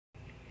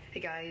Hey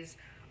guys,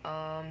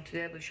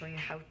 today I'll be showing you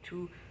how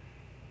to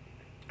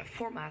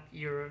format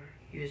your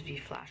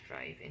USB flash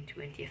drive into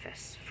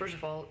NTFS. First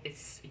of all,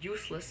 it's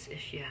useless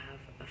if you have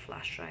a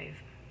flash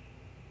drive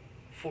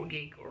 4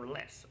 gig or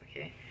less,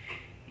 okay?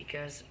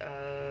 Because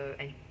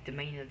and the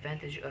main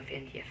advantage of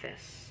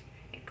NTFS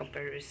in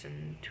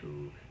comparison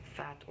to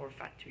FAT or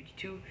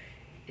FAT32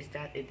 is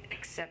that it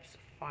accepts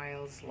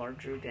files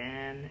larger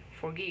than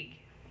 4 gig,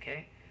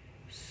 okay?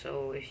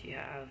 So if you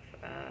have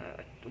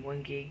a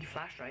 1 gig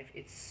flash drive,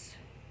 it's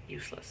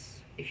useless.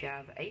 If you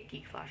have 8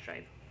 gig flash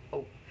drive,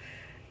 oh,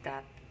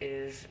 that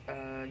is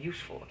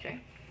useful,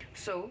 okay?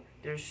 So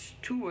there's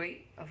two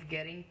ways of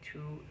getting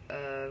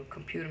to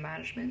computer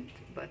management,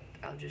 but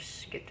I'll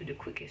just get to the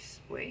quickest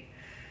way.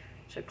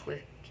 So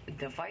click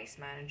device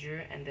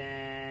manager and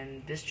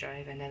then this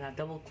drive, and then I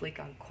double click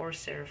on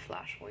Corsair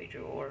flash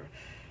manager or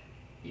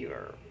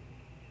your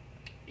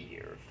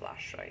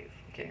flash drive,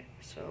 okay?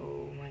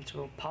 So went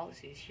to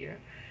policies here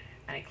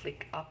and I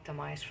click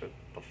optimize for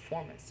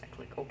performance. I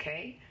click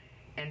OK,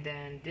 and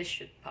then this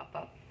should pop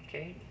up,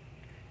 okay?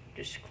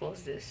 Just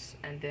close this,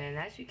 and then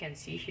as you can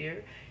see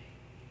here,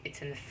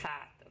 it's in the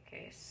FAT,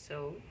 okay?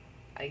 So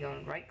I go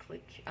and right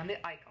click on the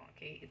icon,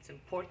 okay? It's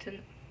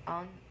important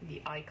on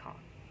the icon,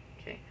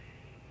 okay?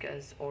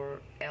 Because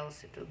or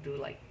else it'll do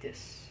like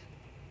this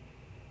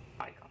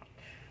icon.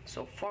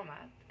 So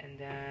format, and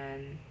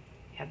then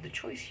you have the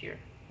choice here,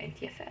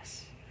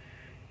 NTFS,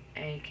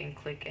 and you can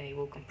click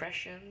enable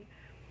compression.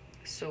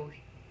 So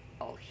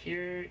all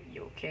here,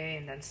 you okay,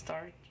 and then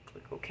start, you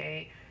click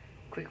OK.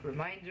 Quick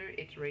reminder,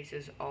 it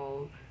erases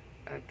all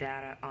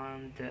data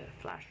on the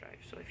flash drive,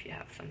 so if you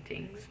have some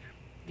things,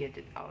 get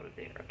it out of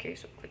there, okay?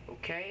 So click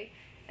OK,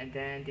 and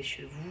then this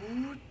should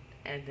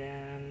and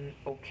then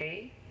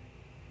OK,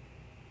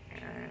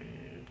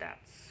 and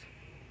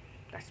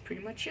that's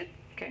pretty much it,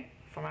 okay?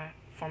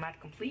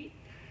 Format complete.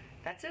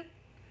 That's it.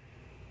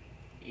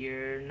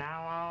 You're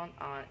now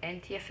on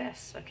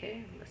NTFS,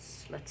 okay?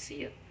 Let's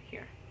see it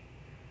here.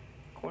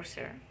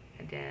 Corsair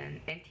and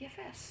then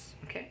NTFS,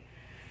 okay?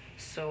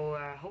 So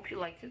hope you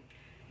liked it.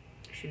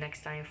 See you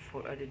next time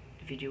for other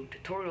video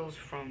tutorials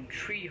from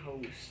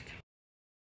Treehost.